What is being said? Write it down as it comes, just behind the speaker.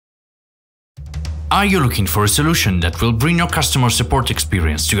Are you looking for a solution that will bring your customer support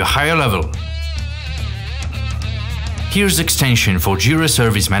experience to a higher level? Here's the extension for Jira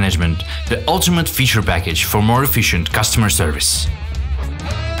Service Management, the ultimate feature package for more efficient customer service.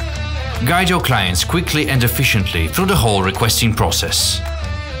 Guide your clients quickly and efficiently through the whole requesting process.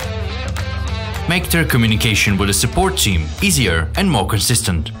 Make their communication with the support team easier and more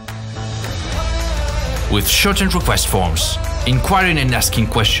consistent. With shortened request forms, inquiring and asking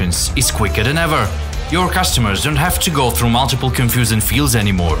questions is quicker than ever. Your customers don't have to go through multiple confusing fields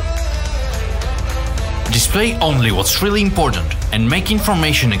anymore. Display only what's really important and make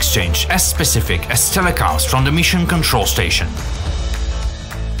information exchange as specific as telecoms from the mission control station.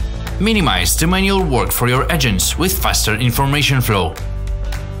 Minimize the manual work for your agents with faster information flow.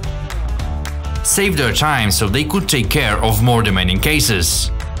 Save their time so they could take care of more demanding cases.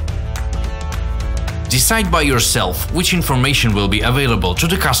 Decide by yourself which information will be available to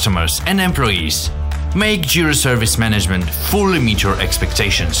the customers and employees. Make Jira Service Management fully meet your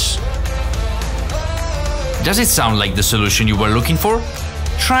expectations. Does it sound like the solution you were looking for?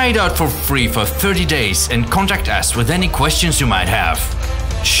 Try it out for free for 30 days and contact us with any questions you might have.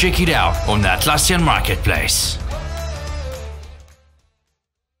 Check it out on the Atlassian Marketplace.